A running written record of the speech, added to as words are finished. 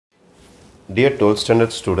Dear 12th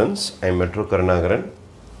standard students, I am Metro Karnagaran.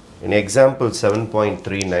 In example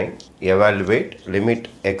 7.39, evaluate limit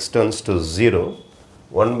x turns to 0,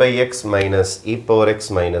 1 by x minus e power x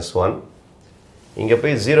minus 1. இங்க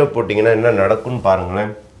போய் 0 போட்டிங்கன்னா என்ன நடக்கும்னு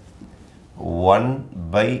பாருங்களேன். 1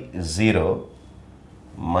 by 0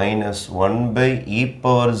 minus 1 by e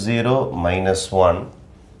power 0 minus 1.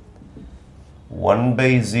 1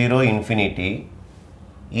 by 0 infinity.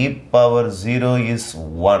 E power 0 is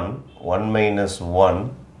 1. 1 minus 1.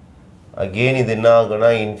 Again இது என்ன ஆகுனா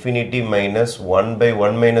infinity minus 1 by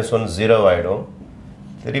 1 minus 1 0 ஆயிடும்.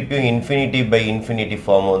 திருப்பியும் infinity by infinity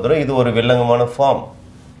form வந்துரும். இது ஒரு வில்லங்கமான ஃபார்ம்.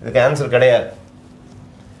 இதுக்கு ஆன்சர் கிடையாது.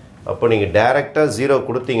 அப்போ நீங்க டைரக்டா 0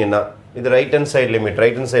 கொடுத்தீங்கன்னா இது right hand side limit,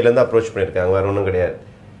 right hand சைடுல இருந்து அப்ரோச் பண்ணிருக்காங்க, வேற ஒண்ணும் கிடையாது.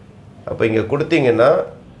 அப்போ இங்க கொடுத்தீங்கன்னா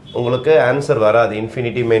உங்களுக்கு ஆன்சர் வராது.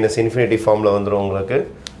 infinity minus infinity ஃபார்ம்ல வந்துரும் உங்களுக்கு.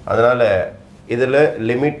 அதனால இதுல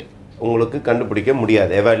லிமிட் உங்களுக்கு கண்டுபிடிக்க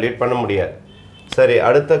முடியாது, எவாலுவேட் பண்ண முடியாது. சரி,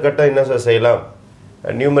 அடுத்த கட்டம் என்ன செய்யலாம்?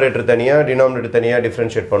 நியூமரேட்டர் தனியா டினாமினேட்டர் தனியா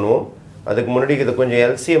டிஃபரன்ஷியேட் பண்ணுவோம். அதுக்கு முன்னாடி இது கொஞ்சம்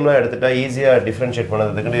எல்சிஎம்லாம் எடுத்துட்டா ஈஸியா டிஃபரன்ஷியேட்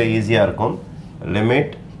பண்ணதுக்கு ஈஸியா இருக்கும்.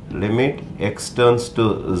 Limit x turns to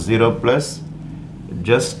 0 plus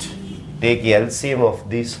just take LCM of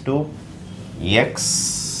these two, x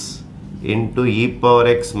into e power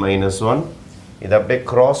x minus 1. இது அப்படியே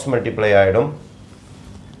cross multiply ஆயிடும்.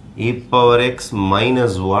 e power x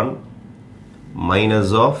minus 1 minus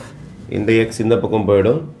of இந்த x இந்த பக்கம்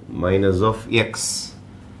போய்டும் minus of x.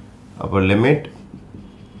 அப்போ limit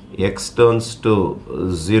x turns to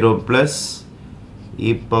 0 plus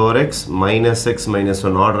e power x minus x minus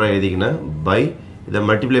 1 order எழுதிக்கினா by இதை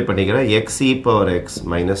multiply பண்ணிக்கிறேன் x e power x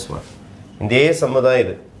minus 1. இதே சம்மு தான்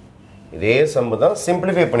இது, இதே சம்மு தான்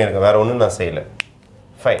சிம்பிளிஃபை பண்ணியிருக்கேன், வேற ஒன்றும் நான் செய்யலை.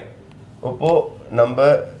 ஃபைன். இப்போ நம்ம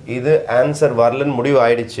இது ஆன்சர் வரலன்னு முடிவு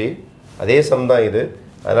ஆயிடுச்சு. அதே சம் தான் இது.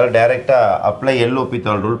 அதனால டைரக்டா அப்ளை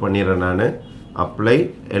எல்ஹாஸ்பிட்டல் ரூல் பண்ணிடுறேன் நான். Apply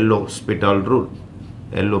எல்ஹாஸ்பிட்டல் rule,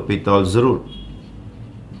 எல்ஹாஸ்பிட்டல்ஸ் rule.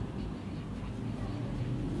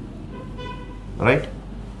 Right,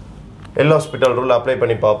 எல்ஹாஸ்பிட்டல் rule apply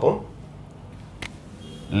பண்ணி பார்ப்போம்.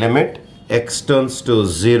 Limit x turns to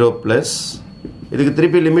 0 plus இதுக்கு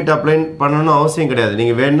திருப்பி லிமிட் அப்ளை பண்ணணும் அவசியம் கிடையாது.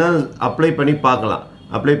 நீங்க வேணா அப்ளை பண்ணி பார்க்கலாம்.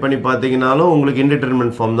 அப்ளை பண்ணி பார்த்தீங்கனாலும் உங்களுக்கு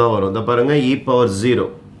இன்டிடெர்மினன்ட் ஃபார்ம் தான் வரும். இத பாருங்க, e power 0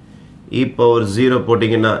 e power 0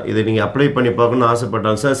 போட்டிங்கன்னா இது நீங்க அப்ளை பண்ணி பார்க்கணும்னு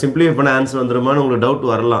ஆசைப்பட்டாலும் சார் சிம்பிளிஃபை பண்ண ஆன்சர் வந்துருமான்னு உங்களுக்கு டவுட்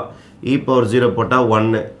வரலாம். e power 0 போட்டா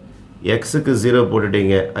 1, x க்கு 0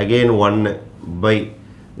 போட்டுட்டீங்க, அகைன் 1 by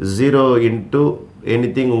 0 into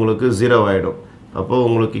anything உங்களுக்கு 0 ஆயிடும். அப்போ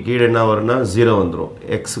உங்களுக்கு கீழே என்ன வரும்னா 0 வந்துரும்.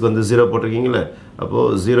 x க்கு வந்து 0 போட்டுருக்கீங்களே, அப்போ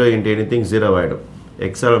 0 into anything 0 ஆயிடும்.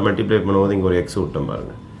 x ஆல மல்டிப்ளை பண்ணும்போது இங்க ஒரு x விட்டோம்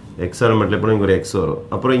பாருங்க, x ஆல் மல்டிப்ளை பண்ணா இங்க ஒரு x வரும்,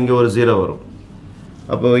 அப்புறம் இங்க ஒரு 0 வரும்.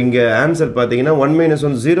 அப்போ இங்க ஆன்சர் பாத்தீங்கன்னா 1 minus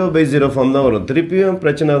 1 0 by 0 ஃபார்ம் தான் வரும். திருப்பியும்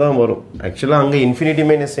பிரச்சனை தான் வரும். ஆக்சுவலா அங்க infinity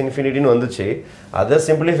minus infinity ன்னு வந்துச்சு, அதை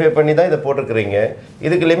சிம்பிளிஃபை பண்ணி தான் இதை போட்டுருக்கீங்க.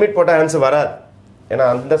 இதுக்கு லிமிட் போட்டா ஆன்சர் வராது, ஏன்னா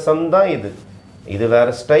அந்த சம் தான் இது. இது வேற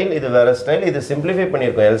ஸ்டைல், இது வேற ஸ்டைல். இது சிம்பிளிஃபை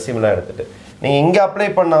பண்ணியிருக்கோம் எல்சிஎம்லாம் எடுத்துட்டு. நீங்க இங்க அப்ளை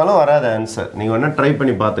பண்ணாலும் வராது ஆன்சர். நீங்க வேணா ட்ரை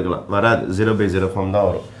பண்ணி பார்த்துக்கலாம், வராது. 0 by 0 ஃபார்ம் தான்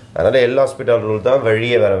வரும். அதனால எல்ஹாஸ்பிட்டல் ரூல் தான்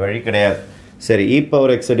வழியே, வேற வழி கிடையாது. சரி, e power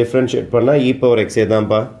x டிஃபரன்ஷியேட் பண்ணா e power x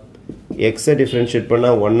தான்ப்பா. x டிஃபரன்ஷியேட் பண்ணா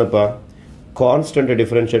 1பா. கான்ஸ்டன்ட்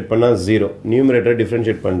டிஃபரன்ஷியேட் பண்ணா 0. நியூமரேட்டர்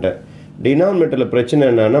டிஃபரன்ஷியேட் பண்ணிட்டேன். டினாமினேட்டர்ல பிரச்சனை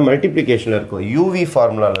என்னன்னா மல்டிப்ளிகேஷன்ல இருக்கும், uv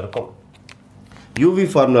ஃபார்முலால இருக்கும். uv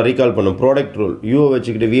ஃபார்முலா ரீகால் பண்ணும். Product rule. u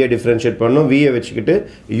வச்சுக்கிட்டு v டிஃபரன்ஷியேட் பண்ணனும், v வச்சுக்கிட்டு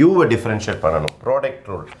u டிஃபரன்ஷியேட் பண்ணனும். Product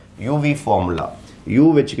rule, uv formula. u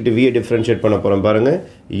வச்சுக்கிட்டு v டிஃபரன்ஷியேட் பண்ண போறோம் பாருங்க.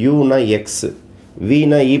 u னா x, v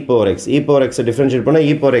னா e power x. e power x differentiate பண்ணா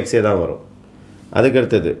e power x தான் வரும். அதுக்கு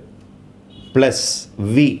அடுத்தது பிளஸ்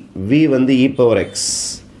v வந்து e power x.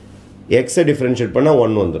 x differentiate பண்ணா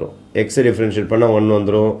 1 வந்துரும். x டிஃபரன்ஷியேட் பண்ணா 1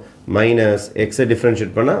 வந்துரும். மைனஸ் x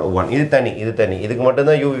டிஃபரன்ஷியேட் பண்ணா 1. இது தனி, இது தனி. இதுக்கு மட்டும்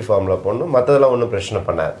தான் uv ஃபார்முலா போடணும், மத்ததெல்லாம் ஒண்ணும் பிரச்சனை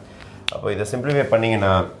பண்ணாது. அப்போ இத சிம்பிளிஃபை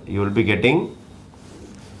பண்ணீங்கனா you will be getting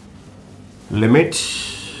limit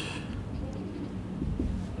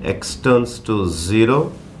x turns to 0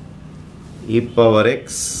 e power x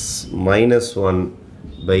minus 1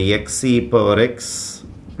 by x e power x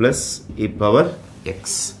plus e power x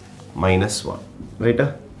minus 1. ரைட்டா?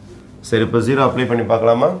 சரி, இப்போ 0 அப்ளை பண்ணி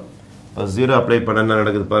பார்க்கலாமா? இப்போ 0 அப்ளை பண்ணா என்ன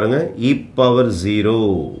நடக்குது பாருங்க. e power 0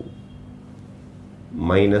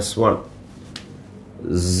 minus 1.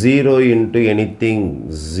 0 into anything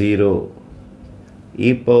 0.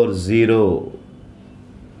 e power 0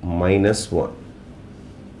 minus 1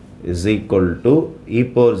 is equal to e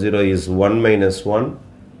power 0 is 1 minus 1.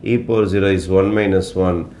 e power 0 is 1 minus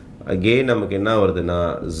 1. again நமக்கு என்ன வருதுன்னா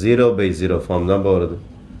 0 by 0 ஃபார்ம் தான் வருது.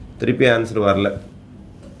 திருப்பி ஆன்சர் வரல,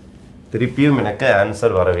 திருப்பியும் எனக்கு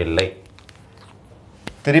ஆன்சர் வரவில்லை.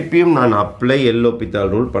 திருப்பியும் நான் அப்ளை எல்ஹாஸ்பிட்டல்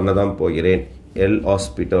ரூல் பண்ண தான் போகிறேன்.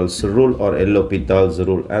 எல்ஹாஸ்பிட்டல்ஸ் rule R எல்ஹாஸ்பிட்டல்ஸ்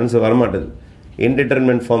rule. Answer வரமாட்டேது.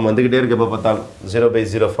 Indeterminate form வந்துக்கிட்டே இருக்கு. எப்போ பார்த்தாலும்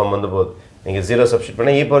 0/0 ஃபார்ம் வந்து போகுது. நீங்கள் 0 சப்ஸ்டிட்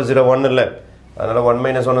பண்ணால் e power 0 1 இல்லை, அதனால் 1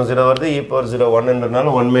 - 1 0 வருது. e power 0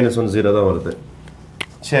 1ன்றனால 1 - 1 0 தான் வருது.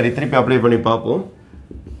 சரி, திருப்பி அப்ளை பண்ணி பார்ப்போம்.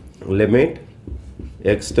 Limit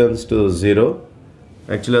x turns to 0.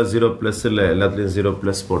 ஆக்சுவலாக 0 ப்ளஸ் இல்லை, எல்லாத்துலேயும் 0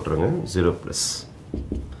 ப்ளஸ் போட்டுருங்க. 0 plus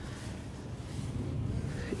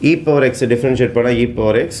e power x differentiate பண்ணால் e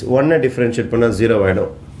power x, 1 டிஃப்ரென்ஷியேட் பண்ணால் 0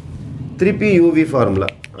 ஆகிடும். திருப்பி uv formula,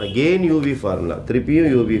 again uv formula, திருப்பியும்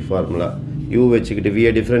uv ஃபார்முலா. u வச்சுக்கிட்டு v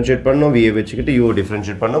டிஃப்ரென்ஷியேட் பண்ணோம், v வச்சுக்கிட்டு u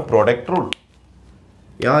டிஃப்ரென்ஷியேட் பண்ணோம். Product rule.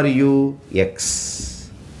 யார் u? x.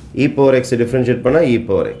 e power x differentiate பண்ணால் e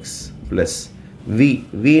power x plus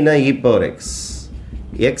v னா e power x.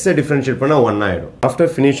 x differentiate பண்ணால் 1 ஆகிடும்.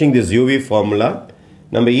 After finishing this uv formula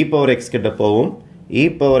நம்ம e power x கிட்ட போவோம். e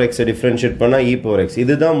power x டிஃப்ரென்ஷியேட் பண்ணால் e power x.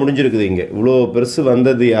 இதுதான் முடிஞ்சிருக்குது. இங்கே இவ்வளோ பெருசு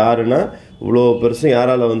வந்தது யாருன்னா, இவ்வளோ பெருசு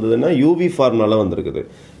யாரால் வந்ததுன்னா uv ஃபார்முலாவில் வந்திருக்குது.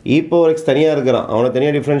 e power x தனியாக இருக்கிறான், அவனை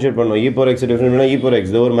தனியாக டிஃப்ரென்ஷியேட் பண்ணோம். e power x டிஃப்ரென்ஷியேட் பண்ணால் e power x.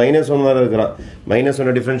 இது ஒரு -1 வேறு இருக்கிறான்,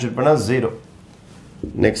 -1 டிஃப்ரென்ஷியேட் பண்ணால் 0.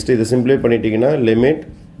 நெக்ஸ்ட் இது சிம்பிளை பண்ணிட்டீங்கன்னா limit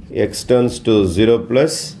x turns to 0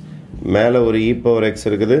 plus மேலே ஒரு e power x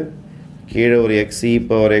இருக்குது, கீழே ஒரு x e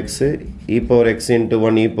power x, e power x into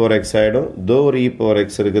 1 e power x ஆகிடும். தோ ஒரு e power x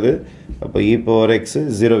இருக்குது, அப்போ e power x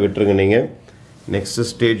 0 விட்டுருங்க நீங்கள். Next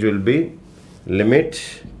stage will be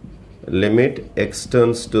limit x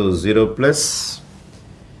turns to 0 plus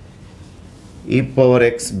e power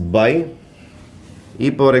x by e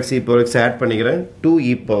power x add பண்ணிக்கிறேன் 2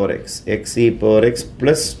 e power x e power x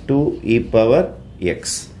plus 2 e power x.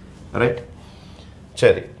 Right,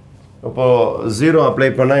 சரி. இப்போது 0 apply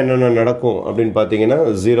பண்ணால் என்னென்ன நடக்கும் அப்படின்னு பார்த்தீங்கன்னா,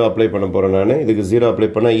 0 அப்ளை பண்ண போகிறேன் நான். இதுக்கு 0 அப்ளை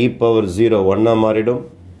பண்ணால் e power 0 1 மாறிடும்.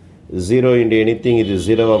 0 into anything இது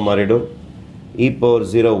 0 மாறிடும். e power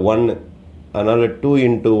 0 1, அதனால் 2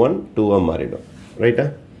 into 1 2 மாறிடும். ரைட்டா?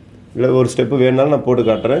 இல்லை ஒரு ஸ்டெப்பு வேணுனாலும் நான் போட்டு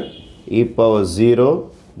காட்டுறேன். e power 0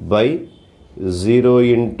 by 0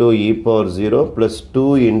 into e power 0 plus 2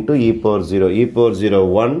 into e power 0. e power 0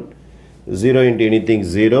 1, 0 into anything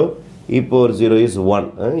 0, e power 0 is 1.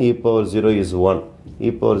 e power 0 is 1. e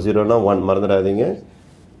power 0 na 1 மறந்துடாதீங்க.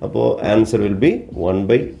 அப்போ answer will be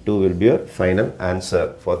 1/2 will be your final answer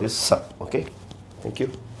for this sum. Okay, thank you.